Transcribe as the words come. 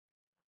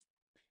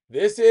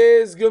This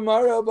is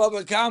Gemara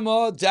Baba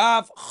Kama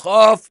Daf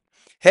Chaf.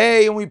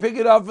 Hey, and we pick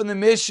it up from the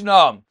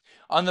Mishnah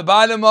on the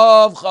bottom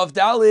of Chaf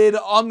Dalid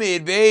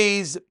Amid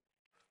Beis.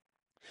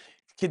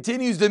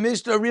 Continues the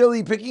Mishnah,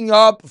 really picking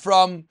up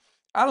from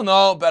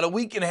about a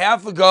week and a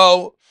half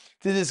ago,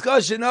 the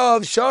discussion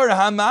of Shar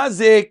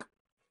Hamazik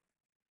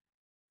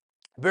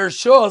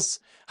Bershus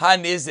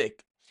Hanizik.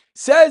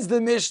 Says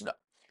the Mishnah,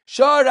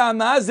 Shar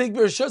Hamazik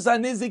Bershus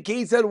Hanizik.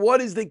 He said, what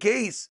is the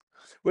case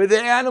where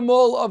the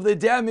animal of the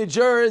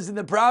damager is in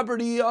the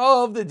property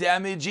of the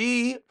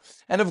damagee,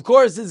 and of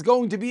course it's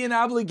going to be an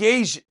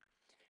obligation?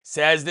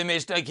 Says the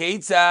Mishnah,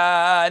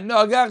 Keitza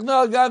Nogach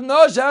Nogav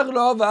Noshach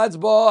Rovatz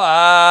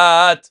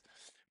Boat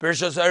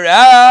Bershus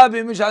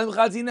Harabim Mishalim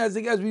Chatzin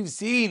Nezik, as we've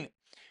seen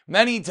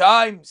many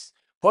times,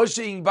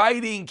 pushing,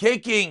 biting,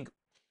 kicking,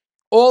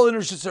 all in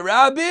Bershus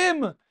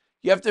Harabim,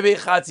 you have to pay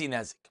Chatzin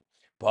Nezik.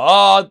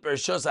 But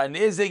Bershus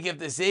Hanizik, if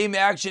the same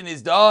action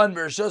is done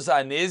Bershus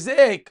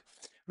Hanizik,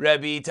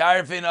 Rabbi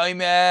Tarfin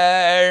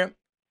Omer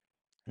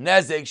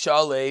Nezek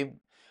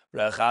Shalem,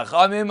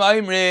 Rechachamim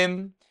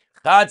Oimrim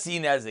Chatzi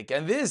Nezek.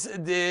 And this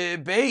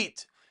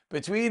debate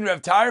between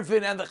Rav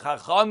Tarfin and the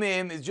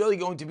Chachamim is really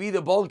going to be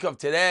the bulk of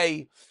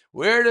today.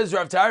 Where does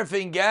Rav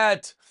Tarfin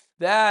get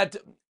that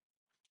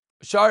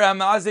Shar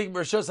HaMazik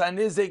Bershus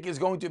HaNizik is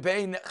going to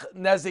pay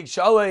Nezek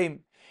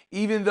Shalem,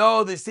 even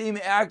though the same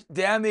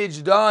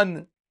damage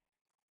done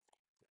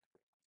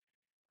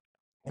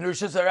in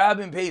Rishus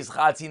Harabim pays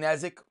Chatzi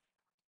Nezek?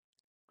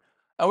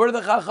 And where do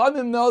the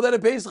Chachamim know that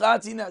it pays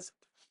Chatzi Nezek?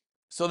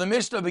 So the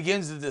Mishnah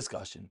begins the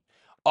discussion.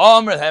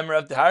 Amr Hem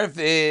Rav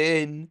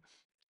Tarfin.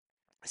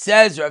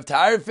 Says Rav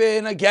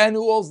Tarfin, again,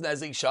 who holds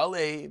Nezek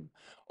Shalem.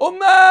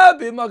 Uma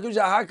b'makom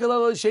shehakal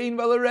al shein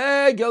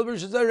v'alaregel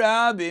b'rshus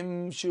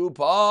harabim shu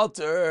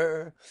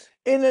pater.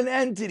 In an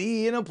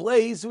entity, in a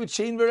place which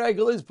shein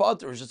v'regel is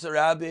pater b'rshus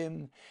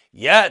harabim.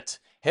 Yet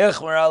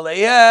hichmer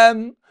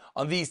aleihem,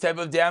 on these type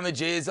of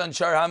damages, on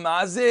shar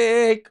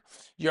hamazik,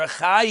 you're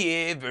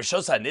chayiv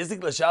b'rshus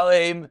hanizik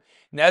l'shalem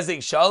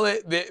nezek shalem.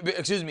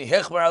 Excuse me,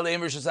 hichmer aleihem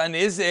b'rshus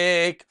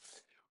hanizik,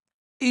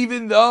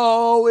 even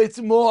though it's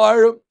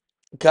more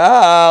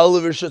Kal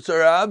v'rshus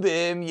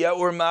harabim, yet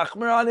we're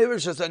machmer on it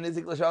v'rshus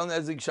hanizik l'shalem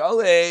nezek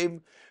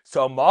shalem.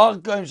 So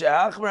makom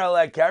shehachmer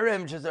ala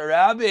kerem v'rshus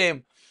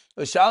harabim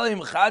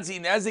l'shalem chatzi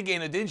nezek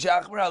ein adin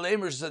shehachmer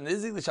aleim v'rshus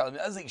hanizik l'shalem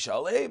nezek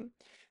shalem.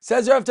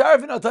 Says Rav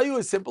Tarfin, I'll tell you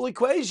a simple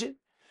equation.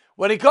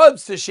 When it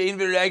comes to shein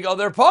v'regel,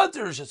 they're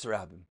pater v'rshus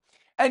harabim,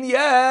 and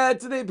yet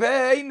they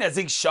pay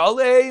nezek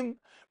shalem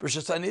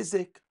v'rshus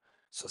hanizik.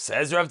 So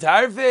says Rav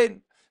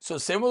Tarfin, so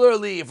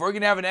similarly, if we're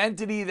going to have an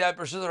entity that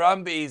Bershus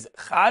Harabim pays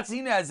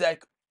Chatzi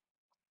Nezek,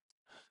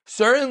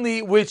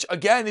 certainly, which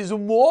again is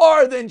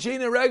more than Shein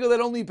and Regel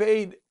that only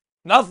paid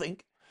nothing,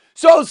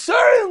 so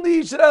certainly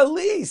you should not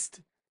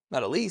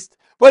at least,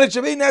 but it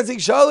should be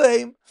Nezek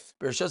Shalem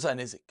Bershus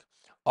HaNizik.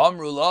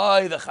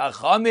 Amrulai, the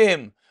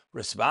Chachamim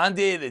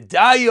responded,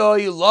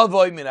 Dayoi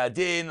Lavoi Min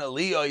Adin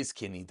Liyois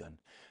Kinidan.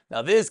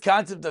 Now this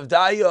concept of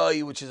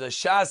Dayoi, which is a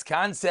Shas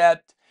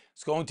concept,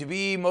 it's going to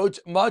be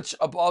much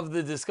above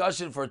the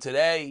discussion for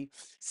today.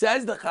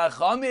 Says the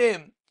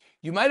Chachamim,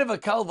 you might have a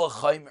kal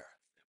v'chaimer,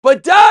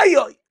 but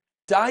dayoi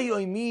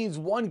means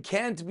one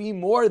can't be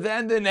more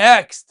than the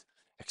next.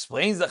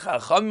 Explains the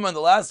Chachamim on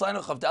the last line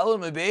of Chavdal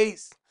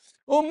Mebeis.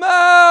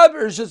 Uma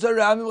b'rshus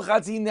harabim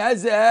chatzi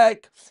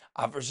nezek,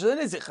 b'rshus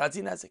nezek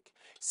chatzi nezek.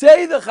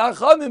 Say the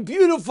Chachamim,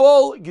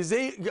 beautiful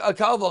a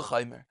kal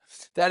v'chaimer,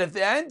 that if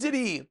the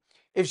entity,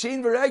 if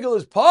shein v'regel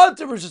is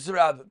pater b'rshus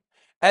harabim,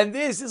 and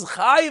this is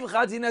chayiv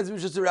chatzi nezek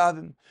b'rshus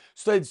harabim,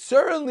 so it's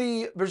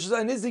certainly b'rshus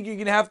hanizik you're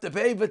going to have to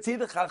pay. But say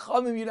the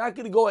Chachamim, you're not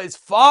going to go as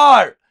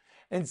far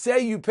and say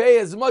you pay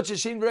as much as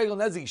shein v'regel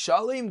nezek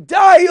shalem.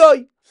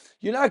 Dayoi,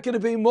 you're not going to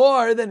pay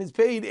more than is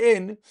paid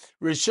in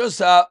rishus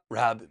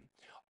harabim.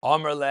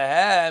 Amar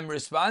lehem,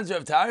 responds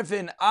Rav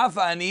Tarfin,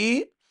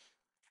 afani,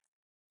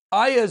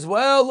 I as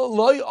well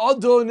loy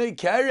adon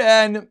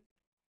keren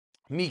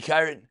mi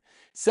keren.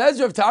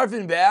 Says Rav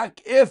Tarfin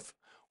back, if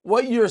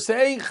what you're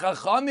saying,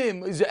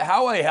 Chachamim, is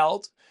how I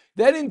held,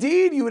 then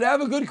indeed you would have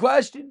a good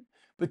question.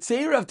 But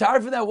say Rav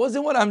Tarfin, that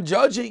wasn't what I'm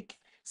judging.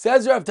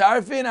 Says Rav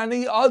Tarfin,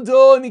 ani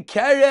adon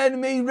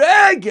keren me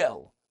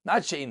regel,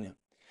 not shein.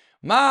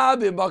 Ma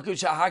b'makom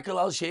shehakal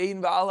al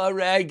shein v'al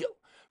regel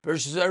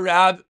versus a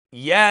rab.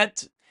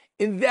 Yet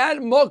in that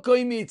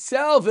makom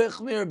itself,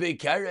 ichmer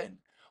bekeren.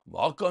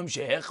 Makom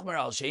shehechmer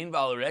al shein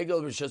v'al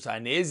regel versus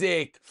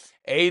hanizik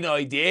ein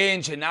oidin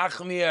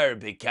shenachmir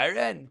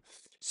bekeren.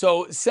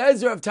 So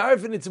says Rav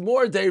Tarfin, it's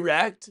more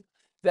direct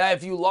that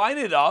if you line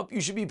it up,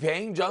 you should be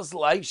paying just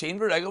like shein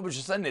v'regel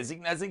b'rshus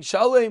hanizik nezek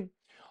shalem.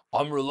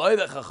 Amrulai,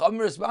 the Chacham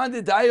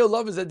responded, Dayo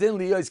love is adin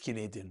liyos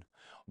kinedin.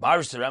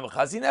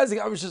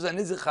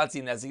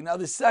 Now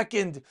the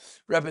second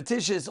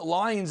repetitious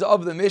lines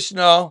of the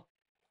Mishnah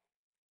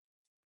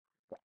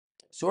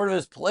sort of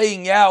is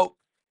playing out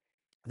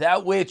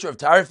that which Rav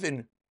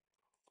Tarfin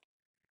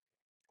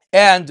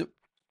and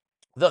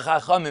the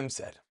Chachamim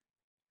said.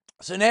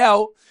 So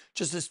now,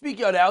 just to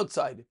speak out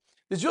outside,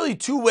 there's really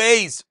two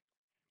ways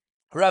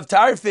Rav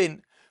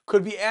Tarfin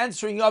could be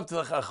answering up to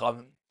the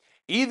Chachamim.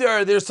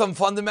 Either there's some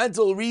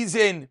fundamental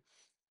reason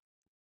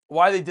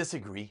why they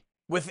disagree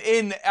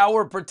within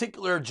our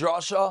particular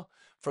drasha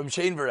from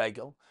Shein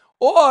V'Regel,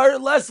 or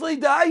Leslie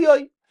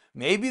Dayoy.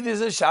 Maybe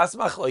there's a Shas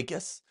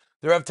Machlokes.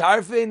 The Rav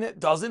Tarfon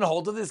doesn't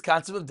hold to this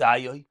concept of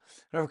Dayoy.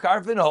 Rav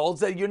Tarfon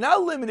holds that you're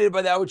not limited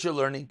by that which you're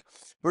learning,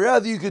 but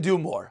rather you could do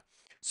more.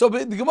 So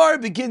the Gemara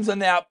begins on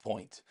that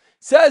point.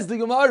 Says the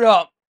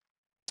Gemara,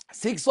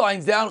 6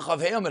 lines down,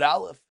 Chav Hei Amud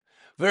Aleph,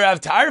 V'Rav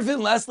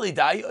Tarfon Leslie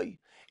Dayoy.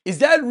 Is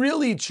that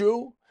really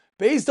true?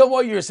 Based on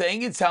what you're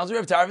saying, it sounds like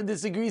Rav Tarfon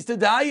disagrees to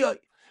Dayoy.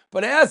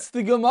 But ask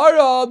the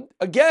Gemara,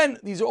 again,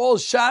 these are all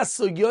Shas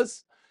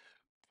Sugyos,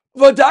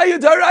 V'Dayoy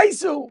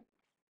Daraisu.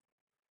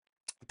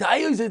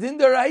 Dayoy is a din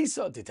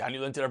Daraisa. Titani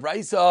learned to the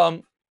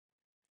Brisa.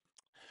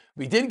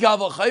 We did Kal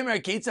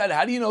V'Chomer. Ketzad,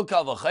 how do you know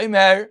Kal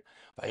V'Chomer?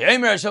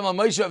 Vayomer Hashem al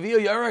Moshe Avinu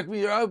Yarak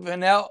Mirab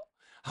V'Nel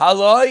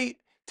Haloi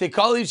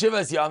Tekali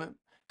Shivas Yamim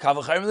Kal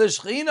V'Chomer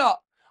L'Shechina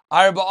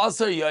Arba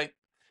Asar Yom.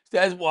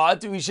 Says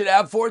what? We should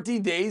have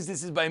 14 days.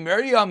 This is by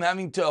Miriam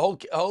having to hold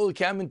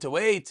Kamen to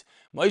wait.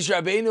 Moshe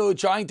Rabbeinu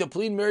trying to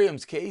plead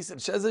Miriam's case.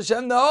 And says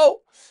Hashem,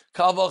 no.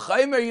 Kal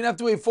V'Chomer, you're going to have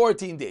to wait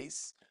 14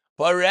 days.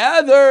 But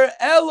rather,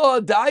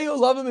 Elo, Dayo,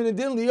 love him in a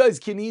din liya is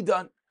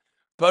kinidan.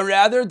 But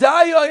rather,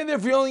 Dayo, and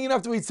therefore you're only going to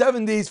have to wait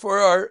 7 days for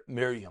our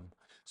Miriam.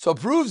 So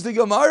proves the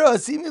Gemara,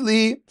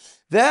 seemingly,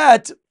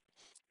 that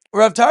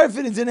Rav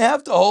Tarfon didn't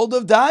have to hold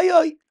of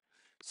Dayo.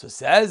 So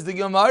says the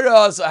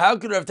Gemara, so how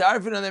could Rav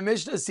Tarfon and the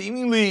Mishnah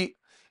seemingly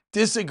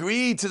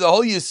disagree to the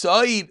whole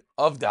Yesod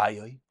of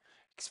Dayo?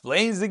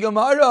 Explains the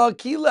Gemara,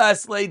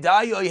 Kilas le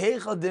Dayo,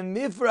 Hecha de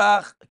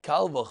Mifrach,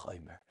 Kal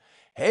V'Chomer.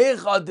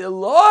 Hecha de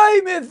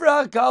loy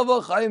Mifrach, Kal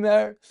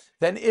V'Chomer,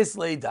 then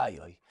Islay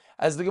Dayo.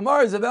 As the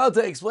Gemara is about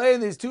to explain,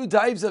 there's 2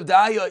 types of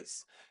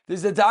Dayois.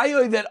 There's a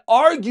Dayo that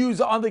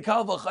argues on the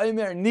Kal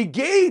V'Chomer,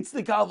 negates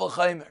the Kal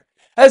V'Chomer.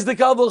 As the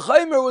Kal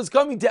V'Chomer was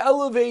coming to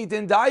elevate,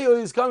 and Dayo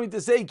is coming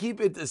to say, keep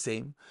it the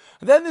same.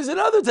 And then there's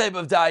another type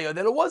of Dayo,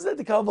 that it wasn't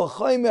that the Kal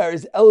V'Chomer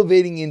is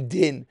elevating in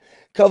din.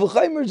 Kal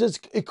V'Chomer is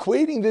just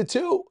equating the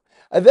two.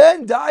 And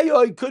then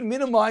Dayo could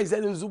minimize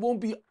that it won't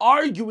be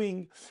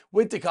arguing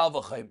with the Kal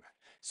V'Chomer.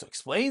 So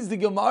explains the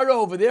Gemara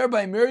over there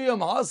by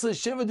Miriam, Hasa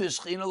Shiva de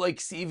Shechina like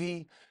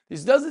Sivi.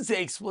 This doesn't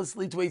say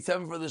explicitly to wait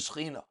 7 for the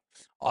Shechina.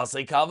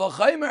 Asay Kal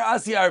V'Chomer,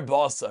 Asi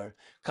Arbasar.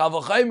 Kal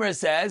V'Chomer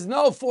says,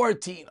 no,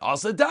 14.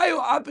 Asa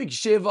Dayo Apik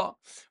Shiva.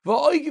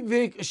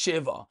 V'oigvik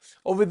Shiva.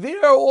 Over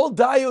there, all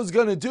Dayo is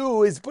going to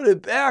do is put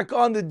it back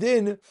on the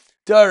din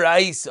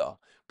Daraisa.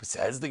 But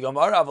says the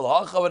Gemara,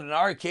 but in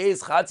our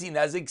case, Chatzi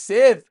Nezik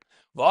Siv.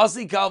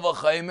 V'asi Kal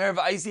V'Chomer,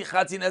 V'aisi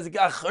Chatzi Nezik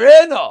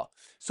Achrena.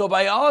 So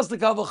by us, the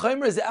Kal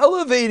V'Chomer is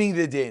elevating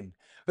the din.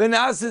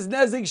 V'nas is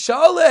Nezik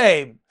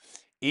Shalem.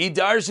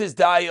 Idarsh is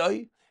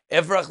Dayo.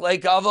 Ifrach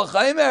like Kal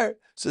V'Chomer.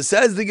 So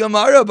says the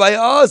Gemara, by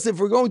us, if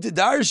we're going to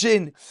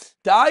darshan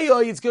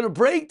Dayo, it's going to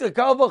break the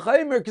Kal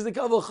V'Chomer, because the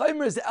Kal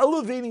V'Chomer is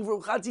elevating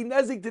from Chatzi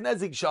Nezik to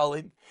Nezik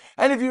Shalim.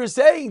 And if you're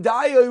saying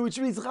Dayo, which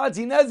means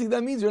Chatzi Nezik,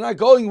 that means you're not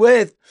going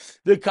with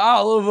the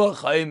Kal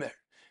V'Chomer.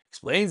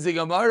 Explains the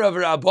Gemara of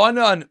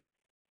Rabbanan.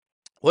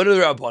 What do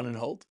the Rabbanan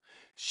hold?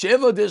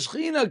 Shiva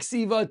deshchina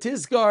ksiva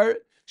tiskar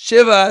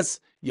shivas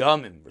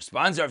yamim.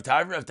 Responds Rav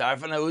Tarfon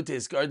hahu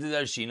tiskar to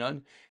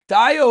darshinan.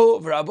 Tayo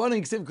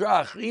v'Rabbanan ksiv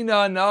kra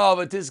achrina na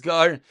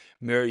v'tiskar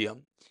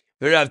Miriam.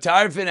 Rav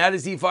Tarfon, how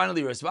does he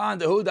finally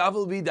respond? Hahu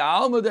dafel be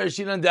da'alma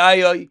darshinan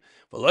dayoy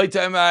v'loy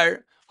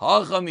tamar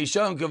hacha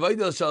misham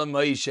kavayda shalom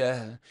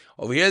Moshe.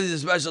 Over here there's a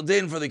special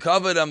din for the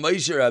kavod of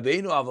Moshe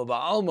Rabbeinu aval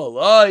ba'alma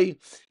loy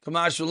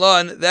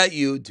kamashulan that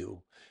you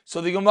do.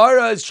 So the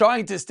Gemara is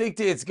trying to stick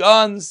to its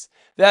guns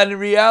that in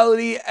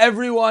reality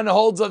everyone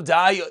holds of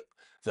Dayo.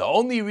 The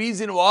only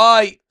reason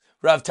why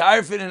Rav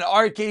Tarfon in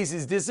our case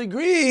is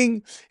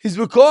disagreeing is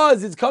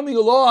because it's coming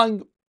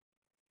along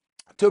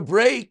to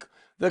break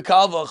the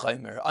Kal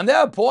V'Chomer. On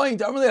that point,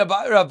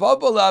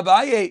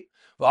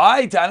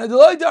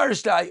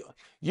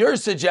 you're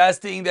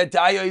suggesting that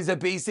Dayo is a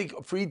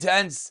basic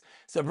pretense,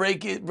 it's a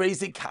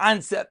basic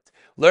concept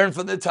learned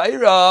from the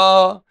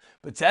Torah.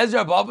 But says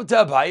Rav Papa to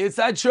Abaye, it's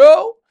not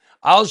true.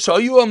 I'll show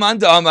you a man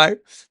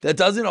damar that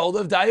doesn't hold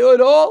of Dayo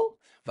at all.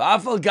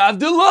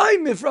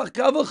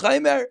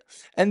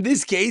 And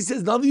this case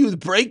has nothing to do with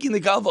breaking the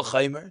Kal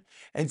V'Chomer,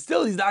 and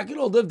still he's not going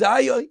to hold of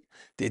Dayo.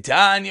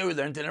 Titania, we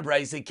learned in a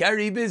brisa,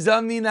 Keri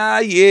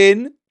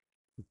bizaminayin.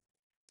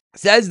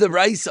 Says the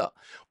brisa,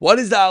 what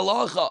is the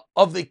halacha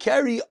of the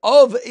Keri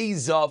of a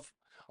Zav?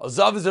 A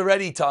Zav is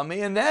already tummy,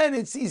 and then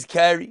it sees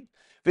Keri.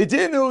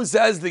 V'tinu,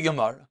 says the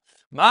Gemara,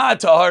 Ma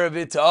tahar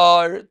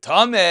v'tar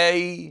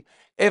tamei.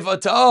 If a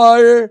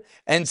tar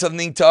and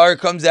something tar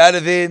comes out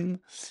of him,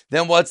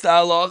 then what's the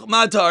halach?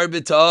 Matar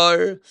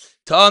b'tar,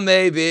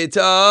 tamei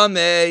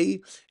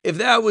b'tamei. If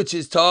that which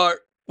is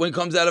tar, when it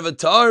comes out of a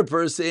tar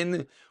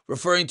person,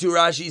 referring to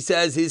Rashi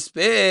says his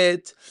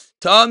spit,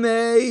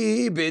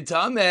 tamei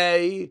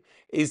b'tamei.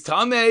 Is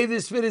tamei,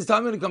 the spit is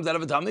tamei, it comes out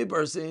of a tamei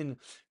person.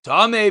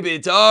 Tamei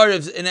b'tar,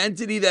 if an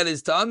entity that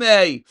is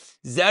tamei,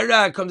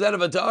 zera comes out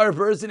of a tar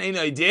person, ain't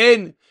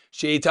idin.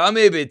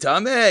 sheitame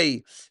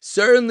betame.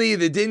 Certainly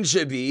the din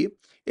should be,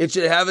 it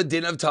should have a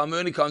din of tame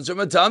when it comes from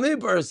a tame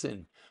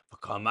person.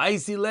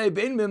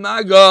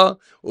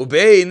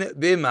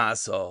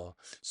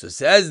 So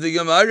says the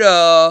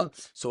Gemara,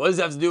 so what does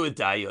that have to do with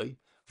dayoy?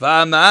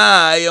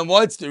 And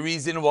what's the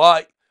reason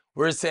why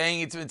we're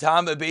saying it's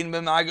mitama bein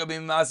b'maga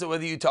bein masa,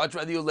 whether you touch,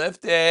 whether you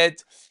lift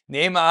it?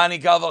 Nema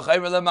hani kal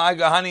v'chaymer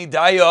l'maga hani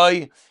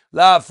dayoy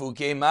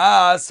lafuke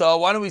masa.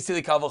 Why don't we say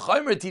the kal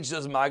v'chaymer teaches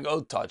us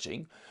maga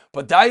touching,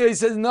 but dayoy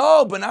says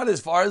no, but not as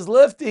far as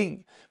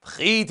lifting.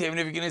 Even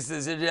if you're going to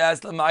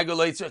suggest the maga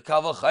loitzrich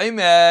kal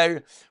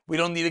v'chaymer, we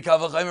don't need a kal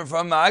v'chaymer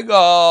from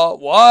maga.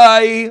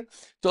 Why?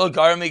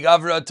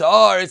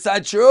 It's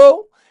not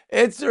true.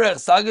 It's the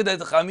Saga that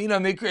the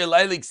Chamina Mikre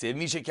Lailik said,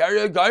 me should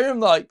carry a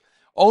Gairim like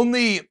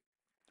only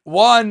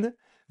one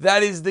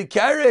that is the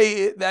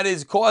carry that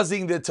is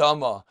causing the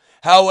Tama.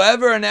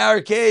 However, in our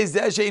case,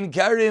 that ain't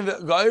carrying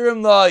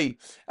Gairim like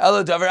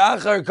Ela Davar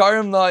Achar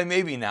Gairim like,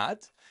 maybe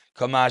not.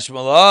 Kamash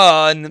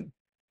Malan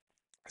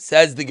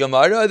says the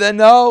Gemara, then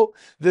no,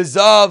 the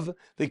Zav,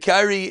 the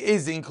carry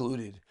is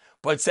included.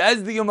 But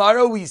says the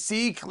Gemara, we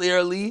see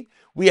clearly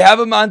we have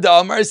a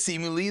mandamar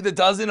seemingly that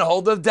doesn't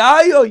hold of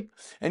dayoy.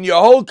 And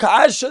your whole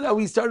kasha that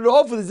we started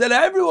off with is that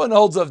everyone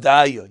holds of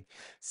dayoy.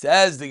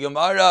 Says the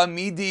Gemara,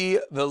 midi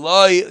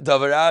veloy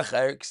davarach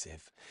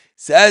erksiv.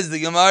 Says the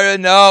Gemara,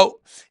 no.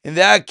 In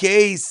that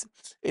case,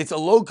 it's a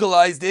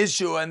localized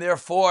issue and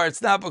therefore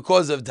it's not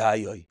because of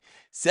dayoy.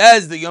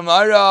 Says the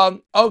Gemara,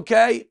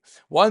 okay,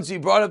 once we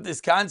brought up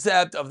this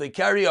concept of the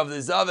carry of the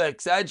zav,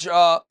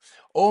 etc.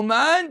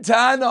 Oman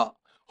Tana.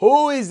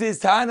 Who is this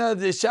Tana?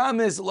 The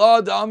Shamis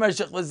Law Damar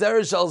Shech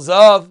Vazer Shal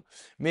Zav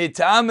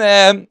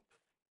Mitamem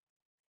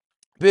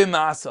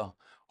Bimasa.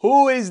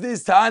 Who is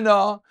this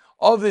Tana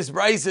of this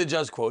Brisa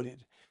just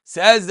quoted?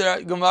 Says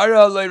the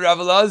Gemara, Loi Rav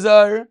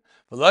Elazar,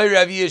 Loi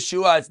Rav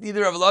Yeshua. It's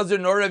neither Rav Elazar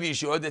nor Rav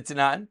Yeshua. That's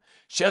Tanan.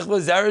 Shech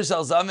Vazer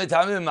Shal Zav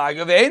Mitamem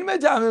Magav Ein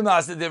Mitamem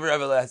Masa Div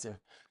Rav Elazar.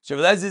 So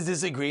Rav Elazar is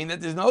disagreeing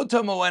that there's no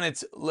Tama when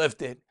it's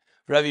lifted.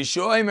 Rav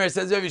Yeshua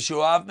says Rav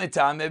Yeshua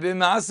Mitame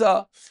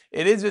B'Masa.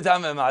 It is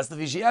Mitame B'Masa.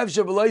 V'shiyav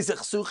Shabbaloi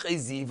Sechsuch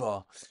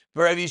Eziva.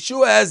 But Rav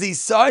Yeshua has a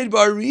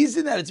sidebar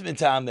reason that it's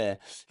Mitame.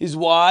 His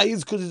why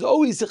is because there's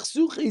always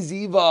Sechsuch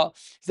Eziva.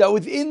 Is that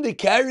within the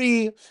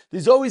carry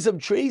there's always some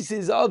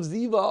traces of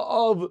Ziva,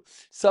 of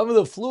some of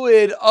the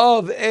fluid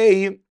of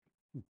a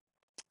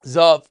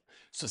Zav.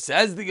 So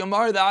says the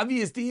Gemara, the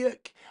obvious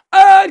diak.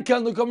 Rav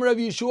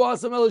Yeshua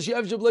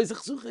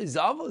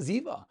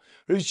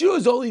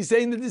is only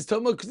saying that this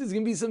Tama because there's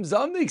going to be some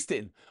Zav mixed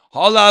in.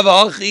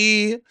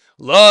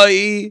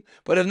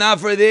 But if not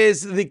for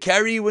this, the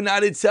carry would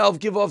not itself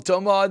give off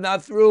Tama,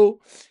 not through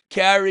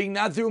carrying,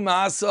 not through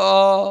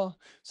Masa.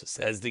 So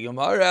says the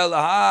Gemara,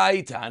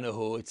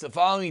 Tanahu. It's the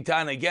following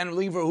Tana. Again, we're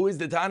looking for who is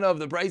the Tana of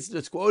the price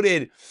that's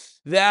quoted.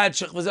 That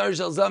Shech Vazar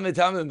Shal Zav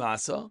Mitamem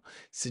Masa,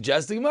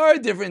 suggesting Gemara a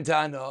different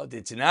Tana.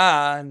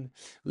 Ditnan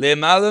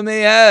Lemala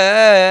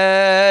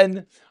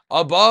Mehen,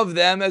 above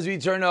them as we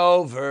turn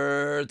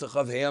over to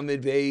Chav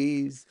Hamid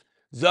Beis.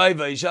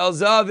 Zayvay Shal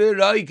Zav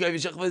Iroi Kay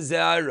Shech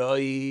Vazar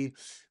Roi.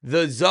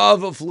 The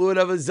Zav, a fluid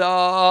of a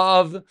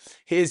Zav,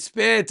 his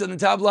spit on the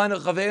top line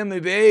of Chav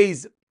Hamid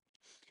Beis.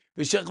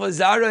 V'Shech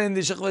Vazara in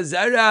the Shech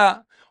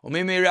Vazara.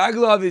 Umimei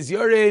Raglav is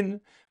urine.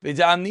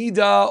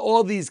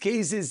 All these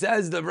cases,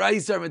 says the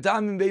Brisa,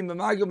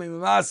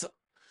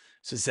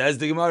 so says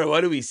the Gemara,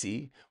 what do we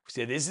see? We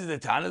say this is the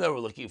Tana that we're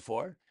looking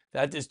for,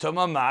 that is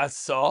Toma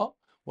Masa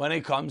when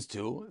it comes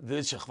to the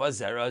Shechva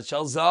Zera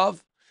Shal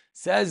Zav.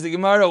 Says the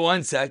Gemara,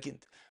 1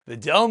 second. The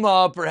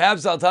Delma,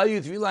 perhaps I'll tell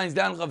you 3 lines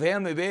down,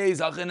 maybe it's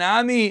not an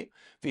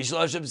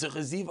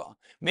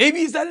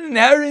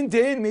inherent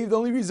in. Maybe the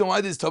only reason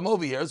why there's Toma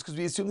over here is because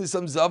we assume there's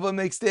some Zava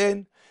mixed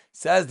in.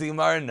 Says the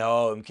Gemara,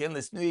 no. I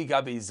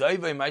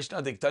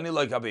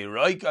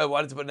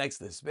wanted to put next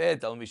to the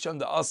spit. This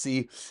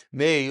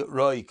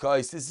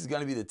is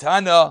going to be the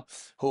Tana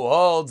who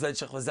holds that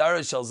Shech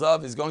Vazara Shal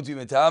Zav is going to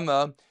be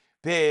Metama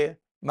Be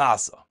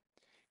Masa.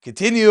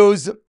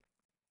 Continues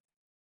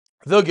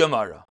the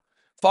Gemara.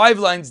 5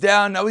 lines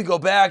down. Now we go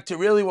back to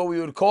really what we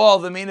would call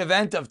the main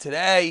event of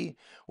today,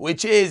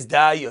 which is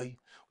Dayoy.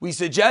 We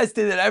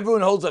suggested that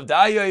everyone holds of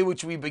Dayoy,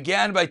 which we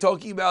began by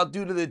talking about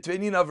due to the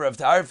opinion of Rav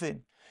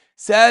Tarfin.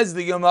 Says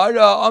the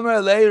Gemara,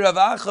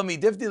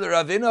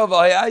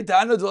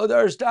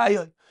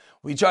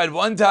 we tried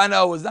one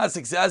Tana, was not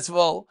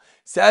successful.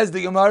 Says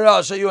the Gemara,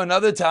 I'll show you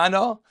another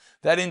Tana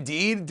that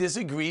indeed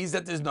disagrees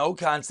that there's no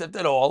concept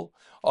at all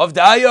of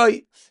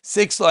Dayoy.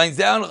 6 lines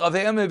down,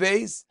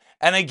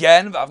 and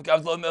again,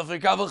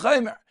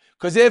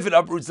 because if it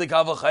uproots the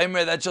Kav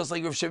Chaimer, that's just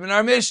like Rav Shimon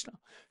our Mishnah.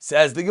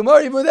 Says the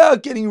Gemara,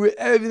 without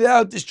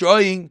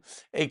destroying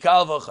a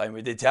Kav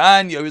Chaimer. The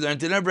Tanya, we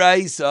learned in a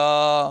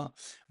Brisa.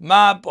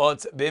 How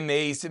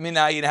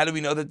do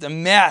we know that the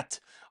mat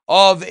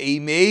of a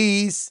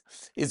mace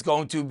is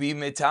going to be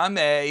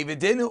metame?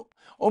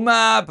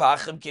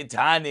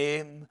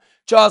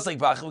 Just like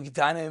pachim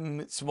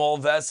kitanim, small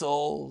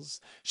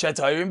vessels,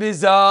 shetayrim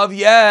bizav,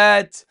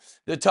 yet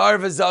the tar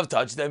of a zav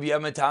touch them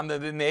yamatame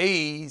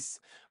b'meis.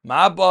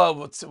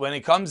 Maba, when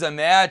it comes a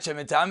match a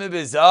mitame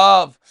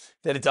b'zav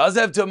that it does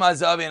have tuma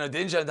zav and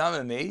odin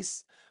shatame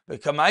b'meis.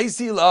 But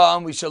kamaisi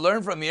lam, we should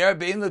learn from here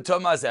bein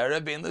l'tumas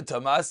erev bein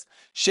l'tumas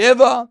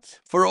shiva.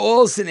 For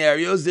all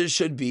scenarios, there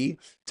should be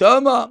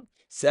tuma.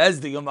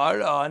 Says the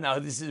Gemara. Now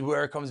this is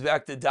where it comes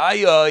back to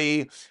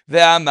dayoi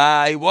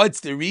v'amai. What's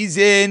the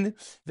reason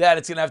that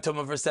it's going to have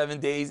tuma for 7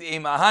 days?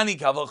 Imahani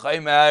kaval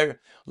chaymer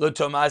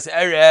l'tumas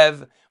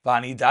erev.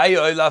 Vani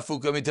dayoi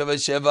lafuka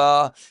mitava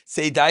shiva.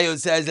 Say dayo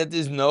says that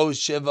there's no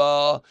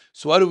shiva.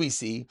 So what do we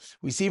see?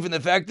 We see from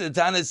the fact that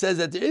the Tana says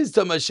that there is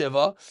tuma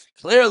shiva.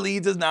 Clearly,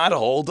 it does not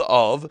hold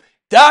of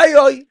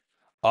dayoi.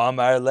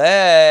 Amar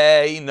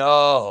le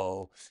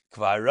no.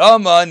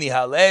 Kvarama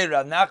nihale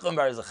Rav Nachman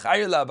bar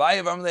Zachariah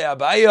la'Abaya v'Amar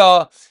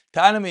le'Abaya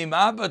Tanami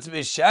mabatz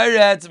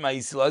b'sheretz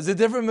ma'isla is a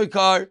different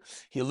makar.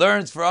 He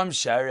learns from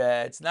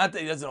sheretz, not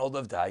that he doesn't hold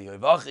of dayo.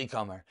 V'achi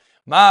kamar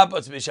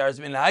mabatz b'sheretz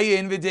min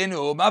hayin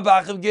v'dinu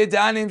mabachiv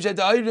gedanim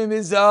shetayrim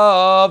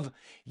izav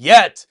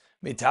yet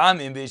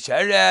mitamim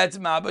b'sheretz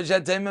mabatz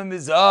shetemim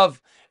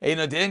izav ein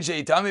odin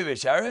sheitami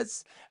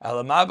b'sheretz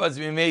ala mabatz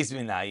b'meis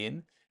min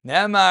hayin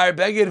nemar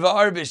beged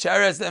v'ar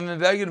b'sheretz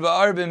and beged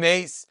v'ar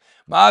b'meis.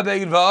 Ma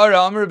beged v'ar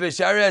hamr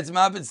b'sheretz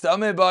ma b'tz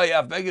tamei boy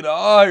af beged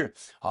v'ar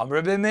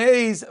hamr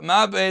b'meis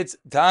ma b'tz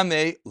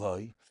tamei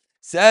loy.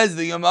 Says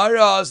the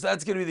Gemara, so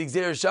that's going to be the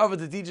Gzeir Shava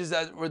to teach us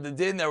that we're the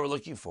din that we're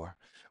looking for.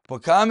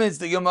 But comments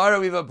the Gemara,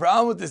 we have a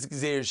problem with this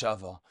Gzeir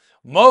Shava.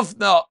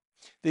 Mufna,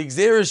 the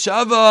Gzeir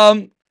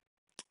Shava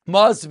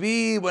must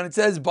be, when it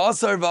says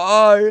basar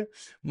v'ar,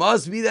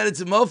 must be that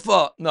it's a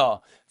mufa.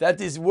 No, that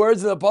these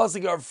words of the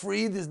pasuk are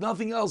free. There's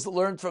nothing else to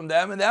learn from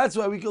them, and that's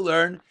why we can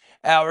learn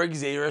our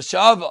Gzeir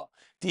Shava.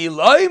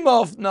 Diloi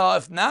mufna,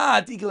 if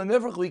not,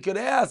 we could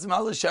ask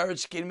Malah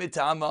Sharet Shkin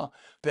Mitama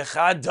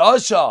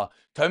Bechadasha.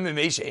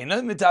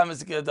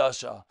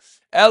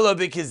 Ella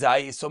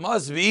b'kizai. So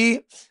must be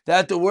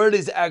that the word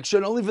is extra,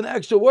 and only from the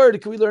extra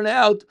word can we learn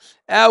out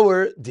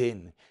our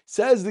din.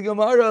 Says the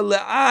Gemara,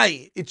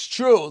 la'ai. It's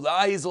true.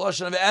 La'ai is a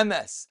lashon of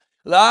emes.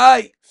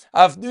 La'ai.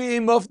 Afnui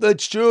mufna.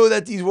 It's true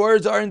that these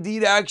words are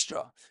indeed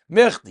extra.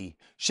 Michti.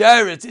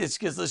 Sheretz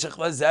iskis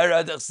l'shechva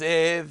zera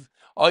d'chsev.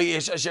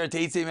 Oyish asher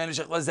teitzei menu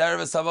shechva zera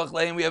v'savach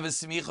leim. We have a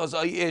smichos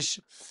oyish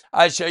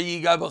asher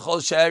yiga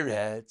b'chol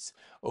sheretz.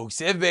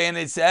 Uksiv bein,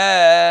 it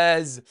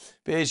says,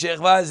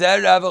 B'shechva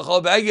zera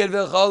v'chol beged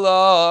v'chol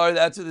or.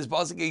 That's what this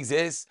pasuk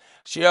exists.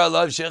 Shir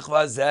love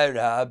shechva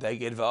zera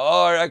beged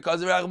v'or.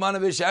 Because of Rachmana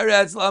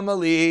b'sheretz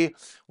lamali.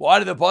 Why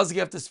did the pasuk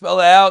have to spell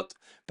out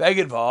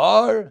beged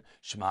v'or?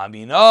 Shema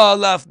mina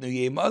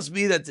lafnuye. Must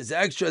be that this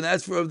extra, and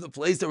that's for the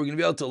place that we're going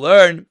to be able to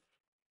learn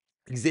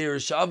Gzeir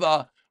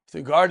Shava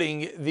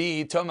regarding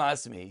the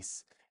Tomas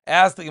Meis.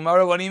 Ask the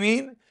Gemara, what do you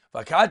mean?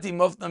 Vakati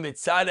mufna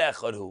mitzad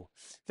echadu.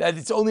 That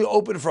it's only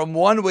open from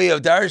one way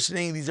of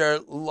darshaning. These are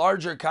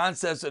larger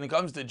concepts when it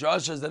comes to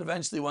drashas that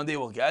eventually one day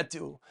we'll get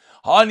to.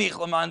 Hanich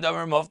laman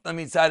damer mufna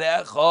mitzad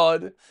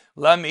echad.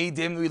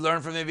 Lamidim, we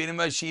learn from Evinim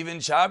Mashiv and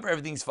Shab,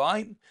 everything's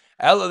fine.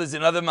 Ella, there's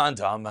another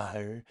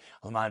mandamar.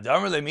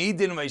 Mandamar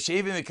lemidin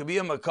Mashiv, it could be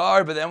a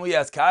makar, but then we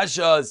ask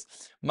kashas.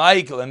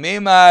 Michael and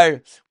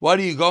Meimar, what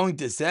are you going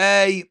to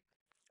say?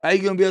 How are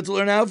you going to be able to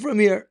learn out from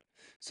here?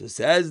 So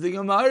says the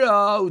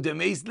Gemara, the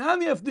meis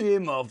nami after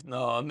him of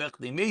no,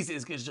 mechti meis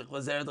is kishach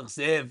vazer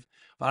d'chsev.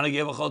 V'ana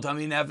geva chol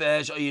tami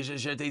nefesh, o yish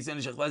asher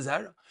teisen shach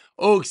vazer.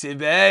 O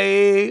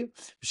ksevei,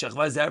 shach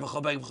vazer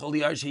v'chol beg v'chol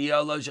yar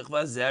sheyah lo shach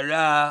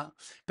vazer.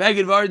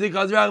 Beged vardi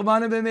kaz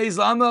rachmana b'meis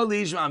lama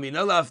lish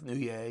ma'amina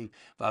lafnuye.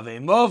 V'avei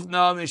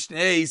mofna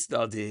mishnei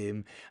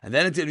stadim. And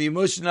then it's going to be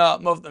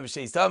mushna mofna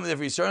mishnei stadim.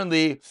 Therefore, you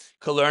certainly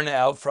can learn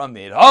out from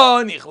it.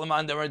 Oh,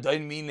 nichlaman damar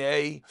doin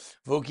minei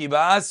vuki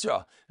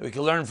ba'asra. We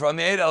can learn from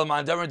it.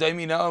 Alman damar doin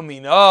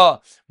mina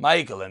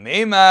Michael and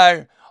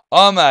Meimar.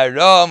 Amar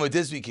Ram. With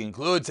this we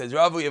conclude. Says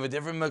Rav, we have a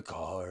different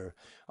makar.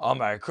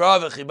 Amar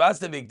Krav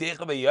v'chibasta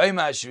b'gdecha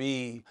b'yoyim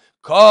hashvi.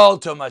 Kol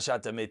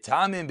tomashata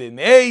mitamim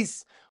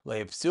b'meis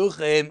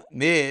le'psuchim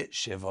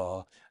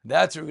mi'shiva.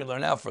 That's what we're going to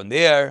learn out from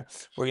there.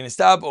 We're going to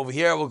stop over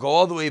here. We'll go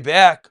all the way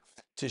back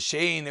to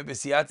Shein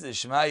B'siyata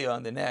Shmaya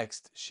on the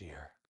next shir.